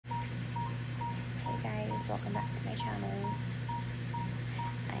guys, welcome back to my channel.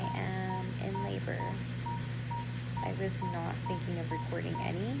 I am in labor. I was not thinking of recording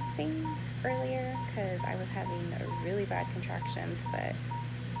anything earlier because I was having really bad contractions, but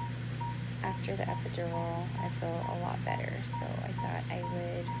after the epidural I feel a lot better, so I thought I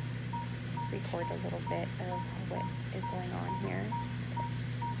would record a little bit of what is going on here.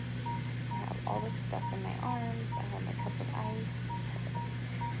 I have all this stuff in my arms. I have my cup of ice.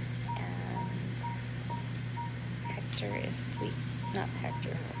 Hector is asleep. Not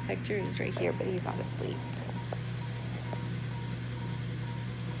Hector. Hector is right here, but he's not asleep.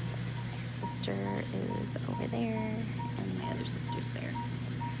 My sister is over there, and my other sister's there.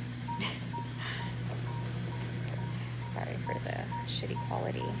 Sorry for the shitty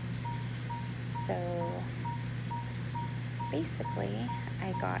quality. So, basically,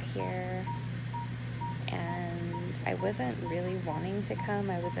 I got here, and I wasn't really wanting to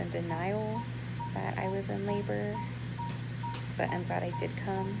come. I was in denial that I was in labor. But I'm glad I did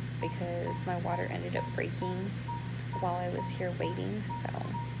come because my water ended up breaking while I was here waiting, so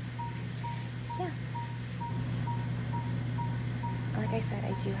yeah. Like I said,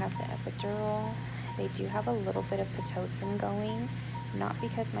 I do have the epidural. They do have a little bit of Pitocin going, not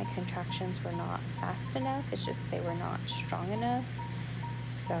because my contractions were not fast enough, it's just they were not strong enough,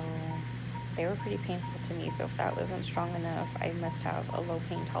 so they were pretty painful to me. So if that wasn't strong enough, I must have a low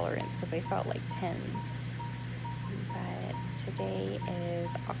pain tolerance because they felt like 10s. Today is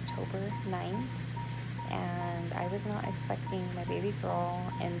October 9th, and I was not expecting my baby girl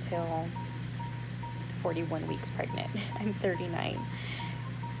until 41 weeks pregnant. I'm 39.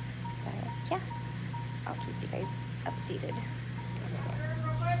 But yeah, I'll keep you guys updated.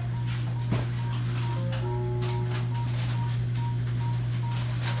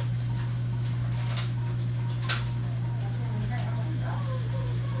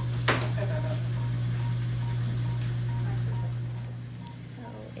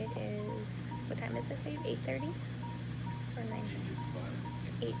 What time is it, babe? 8:30 or 9:30?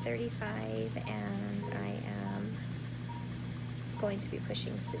 It's 8:35, and I am going to be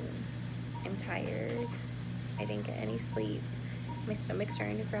pushing soon. I'm tired. I didn't get any sleep. My stomach's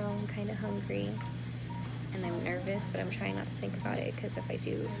starting to growl. I'm kind of hungry, and I'm nervous, but I'm trying not to think about it because if I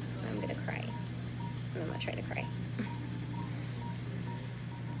do, I'm gonna cry. And I'm not trying to cry.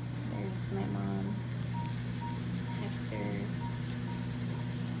 There's my mom. Hector.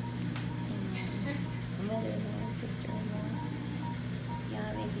 Mother-in-law, sister-in-law. Y'all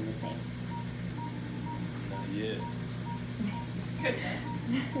have anything to say? Not yet. Good.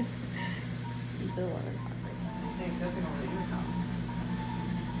 You still want to talk right now. I think looking over the income.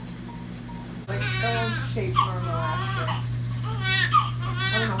 Like dome-shaped normal after. I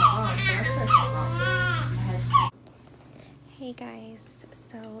don't know how long, so that's pretty long. Hey guys,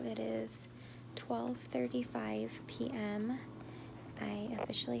 so it is 12:35 p.m. I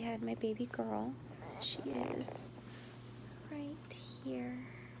officially had my baby girl. She is right here.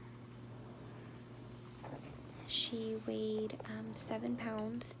 She weighed 7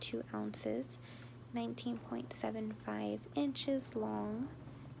 pounds, 2 ounces, 19.75 inches long.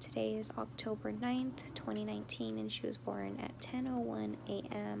 Today is October 9th, 2019, and she was born at 10:01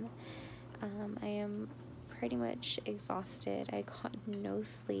 a.m. I am pretty much exhausted. I got no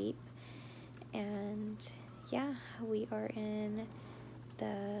sleep, and yeah, we are in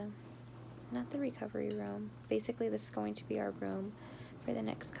not the recovery room. Basically, this is going to be our room for the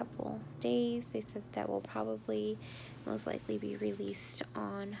next couple days. They said that will probably most likely be released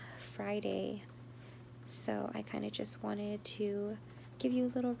on Friday. So I kind of just wanted to give you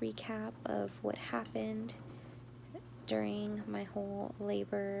a little recap of what happened during my whole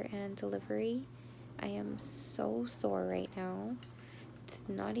labor and delivery. I am so sore right now. It's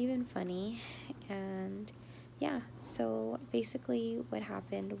not even funny. And yeah, so basically what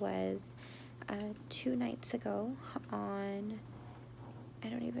happened was 2 nights ago on, I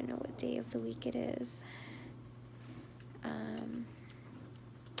don't even know what day of the week it is. I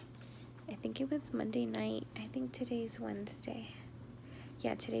think it was Monday night. I think today's Wednesday.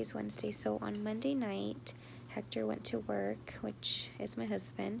 Yeah, today's Wednesday. So on Monday night, Hector went to work, which is my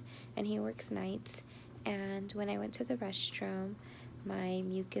husband, and he works nights. And when I went to the restroom, my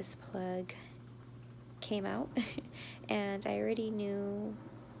mucus plug came out and I already knew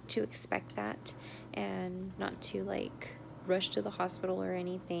to expect that and not to like rush to the hospital or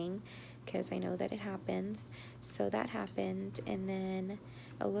anything because I know that it happens. So that happened, and then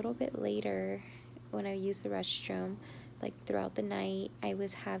a little bit later when I used the restroom, like throughout the night, I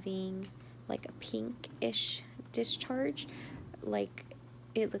was having like a pinkish discharge, like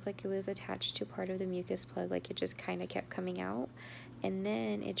it looked like it was attached to part of the mucus plug, like it just kind of kept coming out. and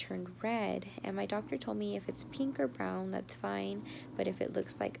then it turned red. And my doctor told me if it's pink or brown, that's fine, but if it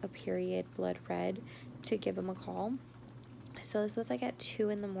looks like a period blood red, to give him a call. So this was like at 2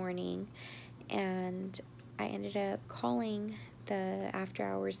 in the morning, and I ended up calling the after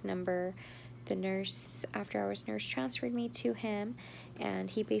hours number. The after hours nurse transferred me to him, and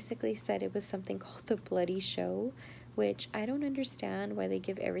he basically said it was something called the bloody show, which I don't understand why they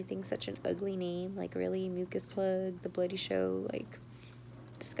give everything such an ugly name. Like, really, mucus plug, the bloody show, like,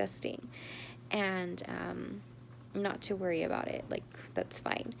 disgusting. And not to worry about it, like, that's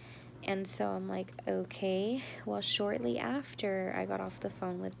fine. And so I'm like, okay. Well, shortly after I got off the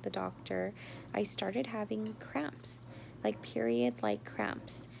phone with the doctor, I started having cramps, like period-like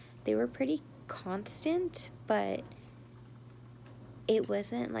cramps. They were pretty constant, but it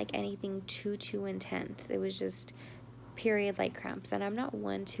wasn't like anything too intense. It was just period-like cramps. And I'm not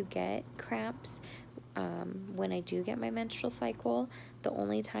one to get cramps when I do get my menstrual cycle. The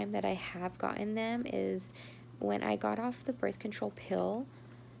only time that I have gotten them is when I got off the birth control pill.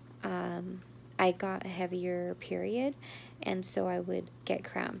 I got a heavier period, and so I would get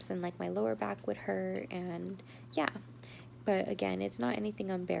cramps, and like my lower back would hurt, and yeah. But again, it's not anything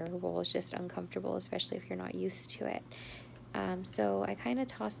unbearable. It's just uncomfortable, especially if you're not used to it. So I kind of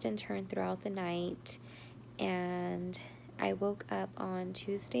tossed and turned throughout the night, and I woke up on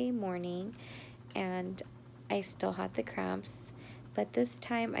Tuesday morning, and I still had the cramps. But this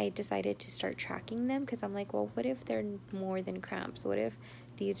time I decided to start tracking them, because I'm like, well, what if they're more than cramps? What if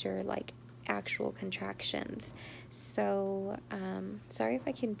these are like actual contractions? So sorry if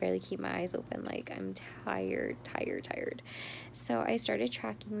I can barely keep my eyes open. Like, I'm tired. So I started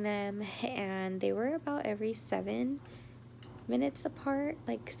tracking them, and they were about every 7 minutes apart,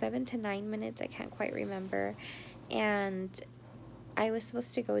 like 7 to 9 minutes. I can't quite remember. And I was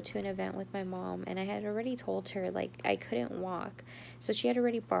supposed to go to an event with my mom, and I had already told her, like, I couldn't walk. So she had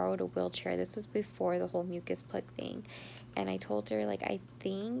already borrowed a wheelchair. This was before the whole mucus plug thing. And I told her, like, I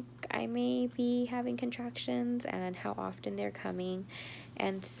think I may be having contractions and how often they're coming.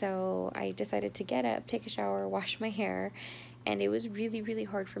 And so I decided to get up, take a shower, wash my hair. And it was really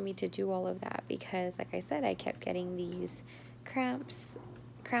hard for me to do all of that because, like I said, I kept getting these cramp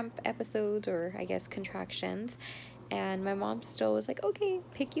episodes, or I guess contractions. And my mom still was like, okay,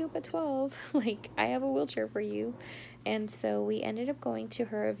 pick you up at 12. Like, I have a wheelchair for you. And so we ended up going to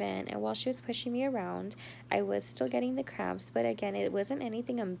her event. And while she was pushing me around, I was still getting the cramps. But again, it wasn't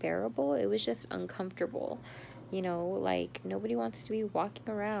anything unbearable. It was just uncomfortable. You know, like, nobody wants to be walking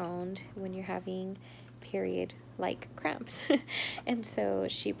around when you're having period-like cramps. And so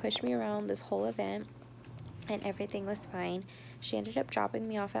she pushed me around this whole event, and everything was fine. She ended up dropping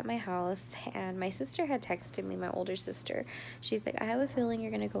me off at my house, and my sister had texted me, my older sister. She's like, I have a feeling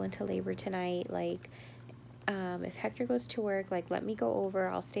you're going to go into labor tonight. Like, if Hector goes to work, like, let me go over.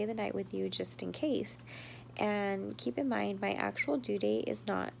 I'll stay the night with you just in case. And keep in mind, my actual due date is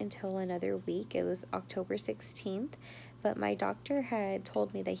not until another week. It was October 16th. But my doctor had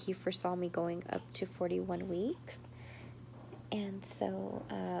told me that he foresaw me going up to 41 weeks. And so,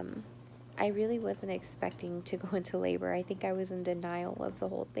 I really wasn't expecting to go into labor. I think I was in denial of the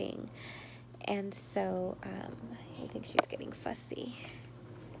whole thing. And so, I think she's getting fussy.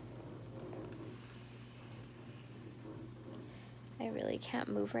 I really can't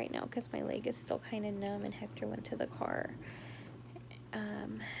move right now because my leg is still kind of numb, and Hector went to the car.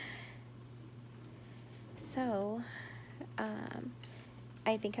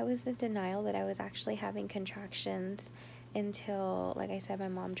 I think I was in denial that I was actually having contractions until, like I said, my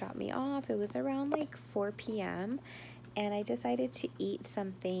mom dropped me off. It was around like 4 p.m. and I decided to eat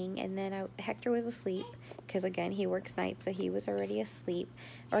something, and then Hector was asleep because, again, he works nights, so he was already asleep,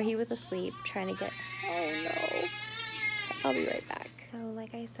 or he was asleep trying to get, oh no, I'll be right back. So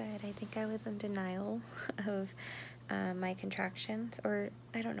like I said, I think I was in denial of my contractions, or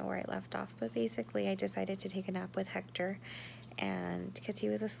I don't know where I left off, but basically I decided to take a nap with Hector, and because he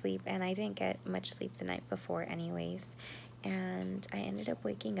was asleep, and I didn't get much sleep the night before anyways, and I ended up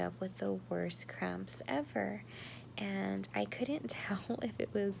waking up with the worst cramps ever. And I couldn't tell if it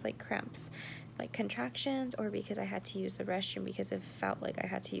was like cramps, like contractions, or because I had to use the restroom, because it felt like I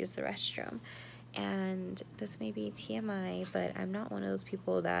had to use the restroom. And this may be TMI, but I'm not one of those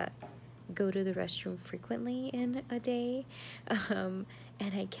people that go to the restroom frequently in a day. And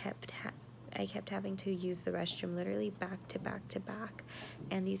I kept having to use the restroom literally back to back to back,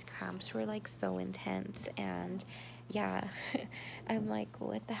 and these cramps were like so intense. And yeah, I'm like,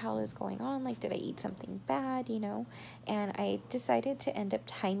 what the hell is going on? Like, did I eat something bad, you know? And I decided to end up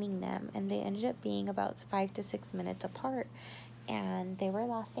timing them, and they ended up being about 5 to 6 minutes apart, and they were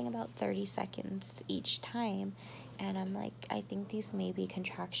lasting about 30 seconds each time. And I'm like, I think these may be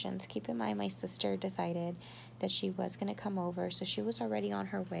contractions. Keep in mind, my sister decided that she was going to come over, so she was already on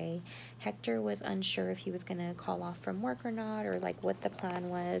her way. Hector was unsure if he was going to call off from work or not, or like what the plan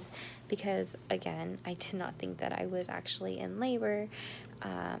was, because again, I did not think that I was actually in labor.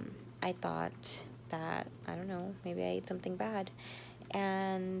 I thought that, I don't know, maybe I ate something bad.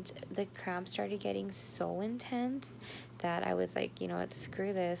 And the cramps started getting so intense that I was like, you know what,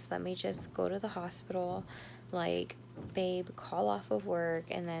 screw this. Let me just go to the hospital. Like, babe, call off of work.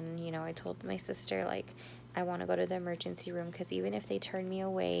 And then, you know, I told my sister, like, I want to go to the emergency room, because even if they turn me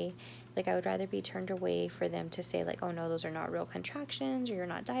away, like, I would rather be turned away for them to say, like, oh no, those are not real contractions, or you're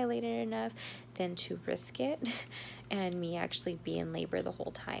not dilated enough, than to risk it and me actually be in labor the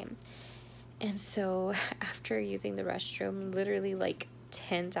whole time. And so after using the restroom literally like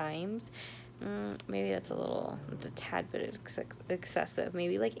 10 times, maybe it's a tad bit excessive,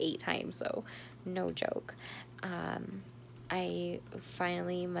 maybe like 8 times though, no joke, I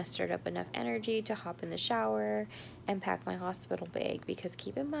finally mustered up enough energy to hop in the shower and pack my hospital bag, because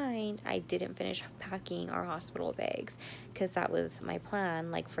keep in mind, I didn't finish packing our hospital bags, because that was my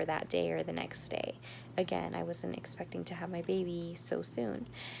plan, like for that day or the next day. Again, I wasn't expecting to have my baby so soon.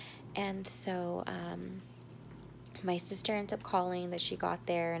 And so my sister ends up calling that she got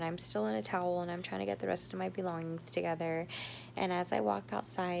there, and I'm still in a towel, and I'm trying to get the rest of my belongings together. And as I walk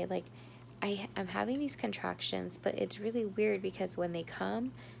outside, like, I'm having these contractions, but it's really weird, because when they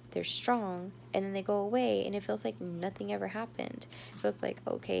come, they're strong, and then they go away, and it feels like nothing ever happened. So it's like,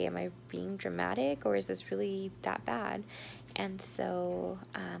 okay, am I being dramatic, or is this really that bad? And so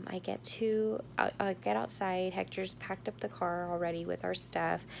I get outside. Hector's packed up the car already with our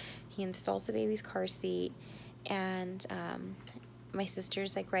stuff. He installs the baby's car seat, and my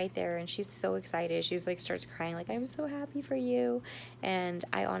sister's like right there, and she's so excited. She's like starts crying, like, I'm so happy for you. And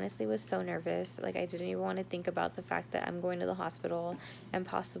I honestly was so nervous. Like, I didn't even want to think about the fact that I'm going to the hospital and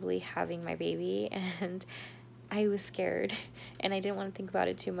possibly having my baby, and I was scared, and I didn't want to think about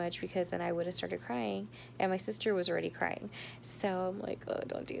it too much, because then I would have started crying, and my sister was already crying. So I'm like, oh,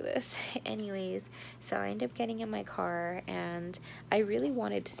 don't do this. Anyways, so I ended up getting in my car, and I really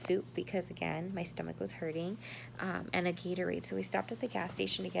wanted soup, because again, my stomach was hurting, and a Gatorade. So we stopped at the gas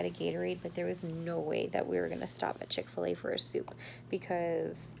station to get a Gatorade, but there was no way that we were going to stop at Chick-fil-A for a soup,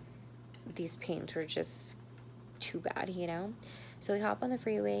 because these pains were just too bad, you know? So we hop on the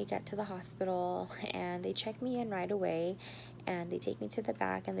freeway, get to the hospital, and they check me in right away, and they take me to the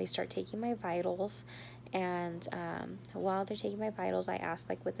back, and they start taking my vitals. And while they're taking my vitals, I asked,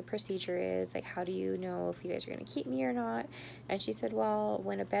 like, what the procedure is, like, how do you know if you guys are going to keep me or not? And she said, well,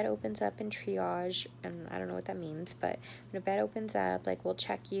 when a bed opens up in triage, and I don't know what that means, but when a bed opens up, like, we'll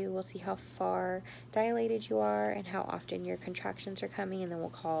check you, we'll see how far dilated you are and how often your contractions are coming, and then we'll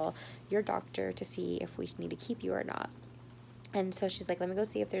call your doctor to see if we need to keep you or not. And so she's like, let me go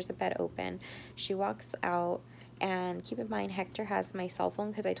see if there's a bed open. She walks out, and keep in mind, Hector has my cell phone,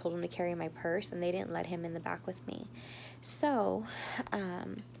 because I told him to carry my purse, and they didn't let him in the back with me. So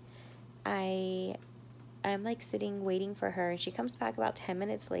I'm like sitting waiting for her, and she comes back about 10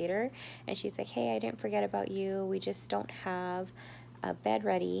 minutes later, and she's like, hey, I didn't forget about you. We just don't have a bed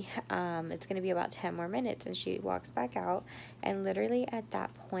ready. It's going to be about 10 more minutes. And she walks back out, and literally at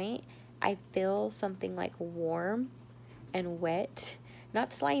that point, I feel something like warm and wet,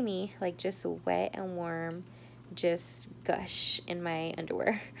 not slimy, like just wet and warm, just gush in my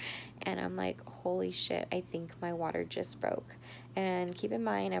underwear. And I'm like, holy shit, I think my water just broke. And keep in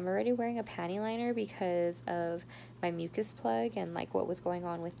mind, I'm already wearing a panty liner because of my mucus plug and like what was going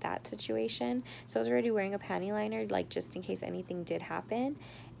on with that situation. So I was already wearing a panty liner, like just in case anything did happen.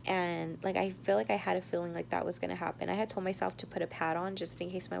 And like, I feel like I had a feeling like that was going to happen. I had told myself to put a pad on just in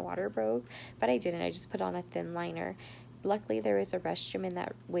case my water broke, but I didn't. I just put on a thin liner. Luckily, there was a restroom in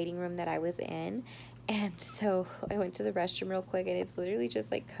that waiting room that I was in, and so I went to the restroom real quick, and it's literally just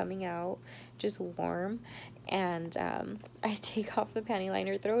like coming out just warm. And I take off the panty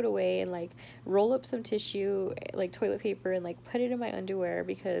liner, throw it away, and like roll up some tissue, like toilet paper, and like put it in my underwear,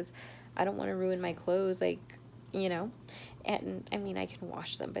 because I don't want to ruin my clothes, like, you know. And I mean, I can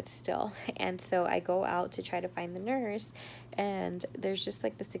wash them, but still. And so I go out to try to find the nurse, and there's just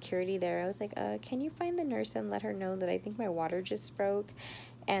like the security there. I was like, can you find the nurse and let her know that I think my water just broke?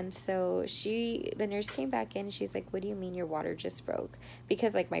 And so the nurse came back in, and she's like, what do you mean your water just broke?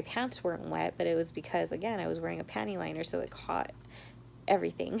 Because like my pants weren't wet, but it was because, again, I was wearing a panty liner, so it caught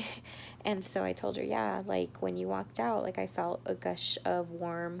everything. And so I told her, yeah, like when you walked out, like I felt a gush of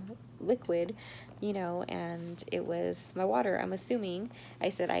warm liquid, you know, and it was my water, I'm assuming. I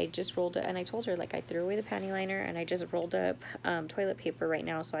said I just rolled it, and I told her, like, I threw away the panty liner and I just rolled up toilet paper right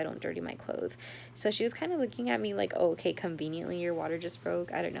now so I don't dirty my clothes. So she was kind of looking at me like, oh, okay, conveniently your water just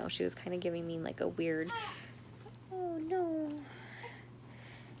broke. I don't know. She was kind of giving me like a weird, oh no,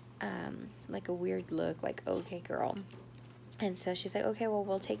 like a weird look, like, okay, girl. And so she's like, okay, well,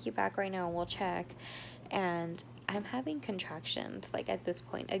 we'll take you back right now and we'll check. And I'm having contractions, like, at this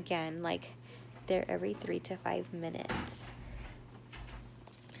point, again, like, they're every 3 to 5 minutes.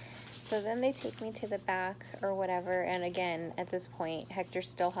 So then they take me to the back or whatever, and again, at this point, Hector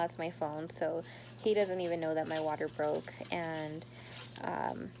still has my phone, so he doesn't even know that my water broke, and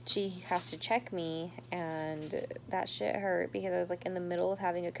she has to check me, and that shit hurt because I was, like, in the middle of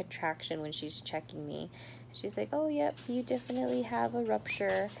having a contraction when she's checking me. She's like, oh, yep, you definitely have a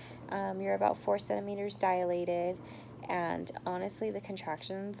rupture. You're about 4 centimeters dilated. And honestly, the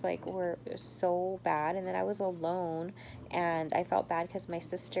contractions, like, were so bad. And then I was alone, and I felt bad because my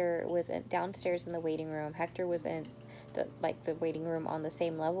sister was downstairs in the waiting room. Hector was in the waiting room on the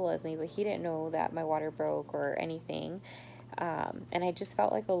same level as me, but he didn't know that my water broke or anything. And I just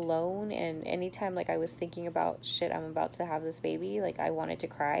felt like alone, and anytime like I was thinking about, shit, I'm about to have this baby, like I wanted to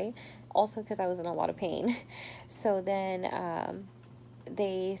cry, also because I was in a lot of pain. So then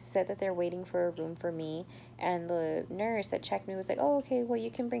they said that they're waiting for a room for me, and the nurse that checked me was like, oh, okay, well, you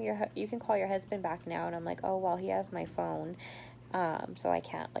can call your husband back now. And I'm like, oh, well, he has my phone, so I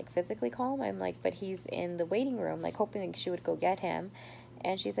can't like physically call him. I'm like, but he's in the waiting room, like hoping like she would go get him.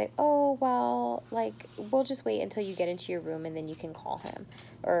 And she's like, oh, well, like, we'll just wait until you get into your room and then you can call him,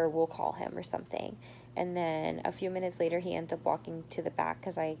 or we'll call him or something. And then a few minutes later, he ends up walking to the back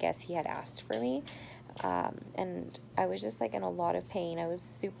because I guess he had asked for me. And I was just like in a lot of pain. I was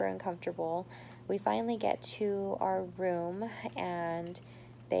super uncomfortable. We finally get to our room, and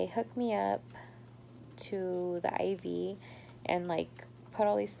they hook me up to the IV and like put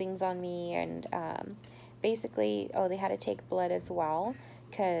all these things on me, and basically, oh, they had to take blood as well,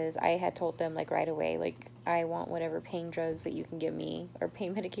 because I had told them like right away, like, I want whatever pain drugs that you can give me, or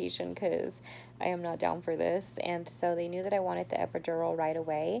pain medication, because I am not down for this. And so they knew that I wanted the epidural right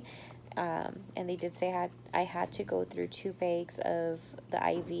away, and they did say I had to go through 2 bags of the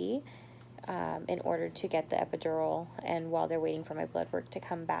IV in order to get the epidural, and while they're waiting for my blood work to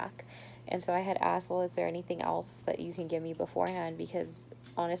come back. And so I had asked, well, is there anything else that you can give me beforehand, because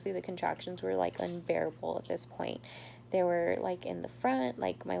honestly the contractions were like unbearable at this point. They were like in the front,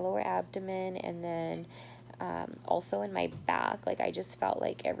 like my lower abdomen, and then also in my back. Like I just felt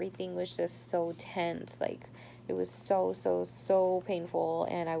like everything was just so tense, like it was so painful,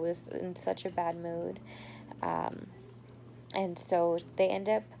 and I was in such a bad mood. And so they end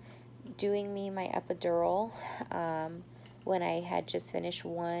up doing me my epidural when I had just finished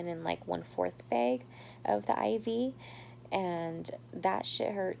 1 and like 1/4 bag of the IV, and that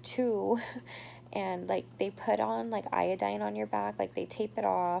shit hurt too. And like they put on like iodine on your back, like they tape it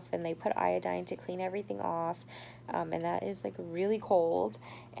off and they put iodine to clean everything off, and that is like really cold,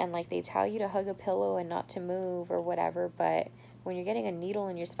 and like they tell you to hug a pillow and not to move or whatever, but when you're getting a needle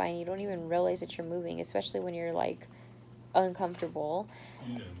in your spine, you don't even realize that you're moving, especially when you're like uncomfortable.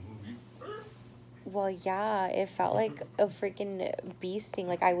 Well, yeah, it felt like a freaking bee sting.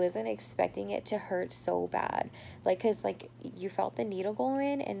 Like, I wasn't expecting it to hurt so bad. Like, because, like, you felt the needle go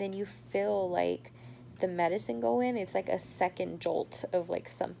in, and then you feel, like, the medicine go in. It's like a second jolt of, like,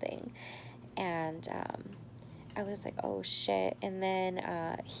 something. And I was like, oh, shit. And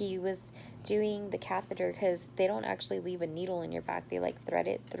then he was doing the catheter, because they don't actually leave a needle in your back. They, like, thread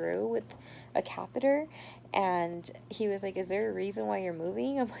it through with a catheter. And he was like, is there a reason why you're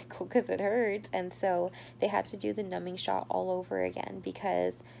moving? I'm like, well, because it hurts. And so they had to do the numbing shot all over again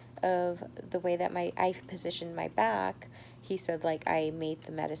because of the way that I positioned my back. He said, like, I made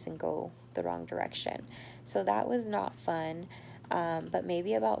the medicine go the wrong direction. So that was not fun. But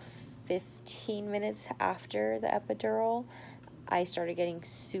maybe about 15 minutes after the epidural, I started getting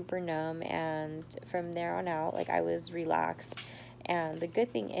super numb. And from there on out, like, I was relaxed. And the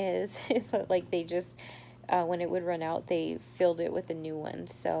good thing is that, like, they just... when it would run out, they filled it with a new one.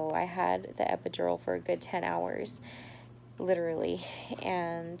 So I had the epidural for a good 10 hours, literally.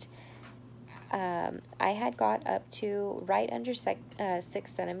 And I had got up to right under 6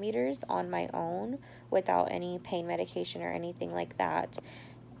 centimeters on my own without any pain medication or anything like that.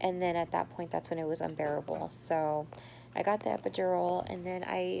 And then at that point, that's when it was unbearable. So I got the epidural, and then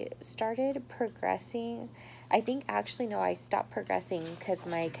I started progressing. I think actually, no, I stopped progressing because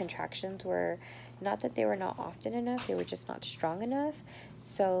my contractions were not that they were not often enough, they were just not strong enough.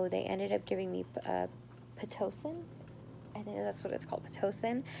 So they ended up giving me Pitocin, I think that's what it's called,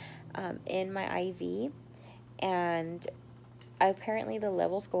 Pitocin, in my IV. And apparently the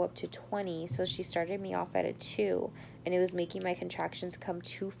levels go up to 20, so she started me off at a 2, and it was making my contractions come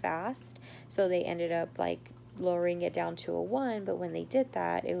too fast. So they ended up like lowering it down to a 1, but when they did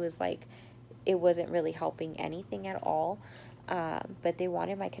that, it was like it wasn't really helping anything at all. But they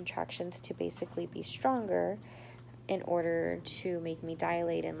wanted my contractions to basically be stronger in order to make me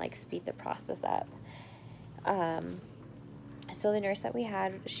dilate and like speed the process up. So the nurse that we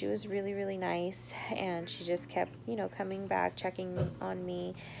had, she was really, really nice, and she just kept, you know, coming back, checking on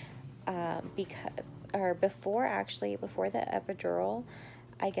me, before the epidural,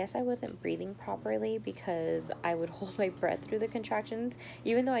 I guess I wasn't breathing properly because I would hold my breath through the contractions,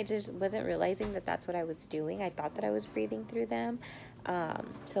 even though I just wasn't realizing that that's what I was doing. I thought that I was breathing through them.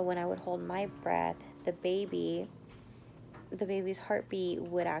 So when I would hold my breath, the baby's heartbeat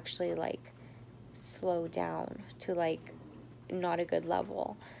would actually like slow down to like not a good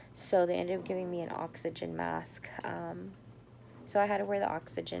level. So they ended up giving me an oxygen mask. So I had to wear the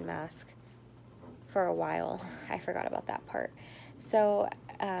oxygen mask for a while. I forgot about that part. So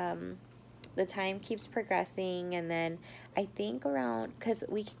the time keeps progressing, and then I think around, because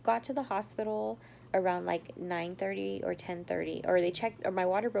we got to the hospital around like 9:30 or 10:30, or they checked, or my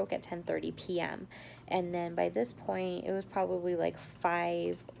water broke at 10:30 p.m. and then by this point it was probably like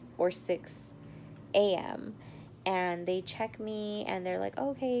 5 or 6 a.m. and they check me and they're like,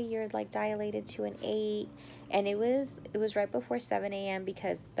 okay, you're like dilated to an 8, and it was right before 7 a.m.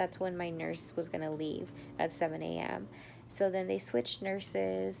 because that's when my nurse was gonna leave at 7 a.m. So then they switched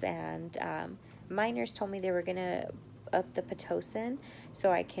nurses, and my nurse told me they were gonna up the Pitocin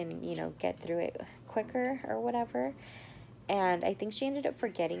so I can, you know, get through it quicker or whatever. And I think she ended up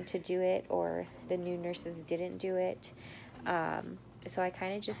forgetting to do it, or the new nurses didn't do it. So I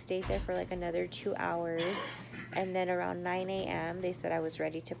kind of just stayed there for like another 2 hours, and then around 9 a.m. they said I was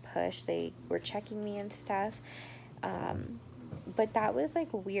ready to push. They were checking me and stuff. But that was like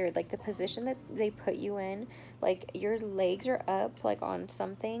weird, like the position that they put you in, like your legs are up like on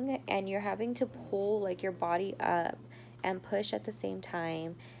something, and you're having to pull like your body up and push at the same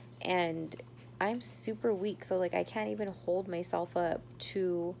time. And I'm super weak, so like I can't even hold myself up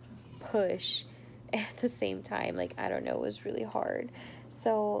to push at the same time. Like, I don't know, it was really hard.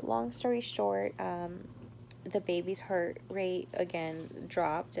 So long story short, the baby's heart rate again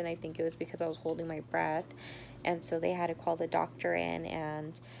dropped, and I think it was because I was holding my breath. And so they had to call the doctor in,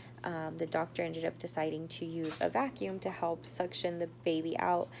 and the doctor ended up deciding to use a vacuum to help suction the baby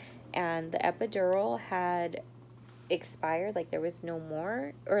out. And the epidural had expired, like there was no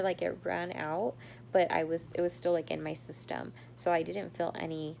more, or like it ran out, but it was still like in my system, so I didn't feel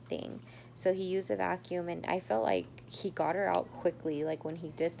anything. So he used the vacuum, and I felt like he got her out quickly. Like when he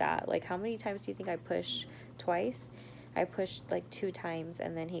did that, like how many times do you think I pushed? Twice? I pushed like 2 times,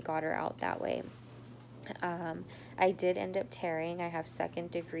 and then he got her out that way. I did end up tearing. I have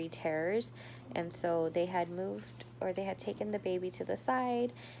 2nd-degree tears, and so they had moved, or they had taken the baby to the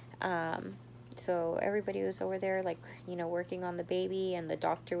side. So everybody was over there, like, you know, working on the baby, and the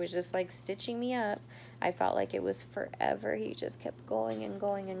doctor was just like stitching me up. I felt like it was forever. He just kept going and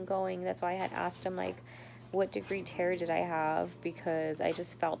going and going. That's why I had asked him, like, what degree tear did I have, because I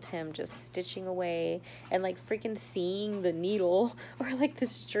just felt him just stitching away, and like freaking seeing the needle or like the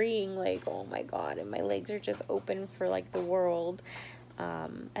string, like, oh my god, and my legs are just open for like the world.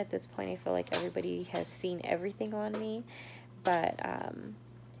 At this point I feel like everybody has seen everything on me. But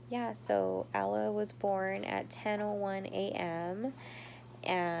yeah, so Ella was born at 10:01 a.m.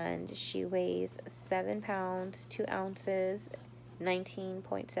 and she weighs 7 pounds 2 ounces,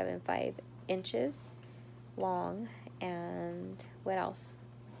 19.75 inches long. And what else?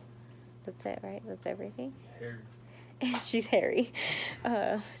 That's it, right? That's everything. Hairy. She's hairy.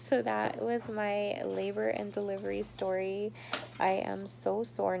 So that was my labor and delivery story. I am so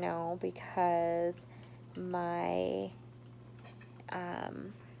sore now because my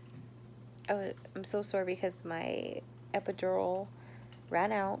I'm so sore because my epidural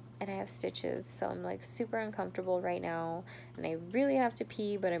ran out and I have stitches, so I'm like super uncomfortable right now, and I really have to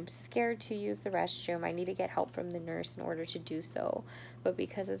pee, but I'm scared to use the restroom. I need to get help from the nurse in order to do so, but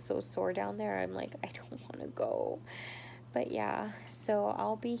because it's so sore down there, I'm like, I don't want to go. But yeah, so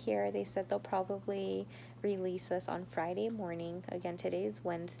I'll be here. They said they'll probably release us on Friday morning. Again, today's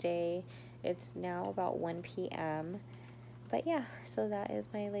Wednesday. It's now about 1 p.m. But yeah, so that is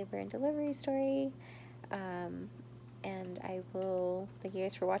my labor and delivery story. And I will thank you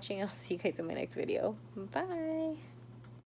guys for watching. I'll see you guys in my next video. Bye.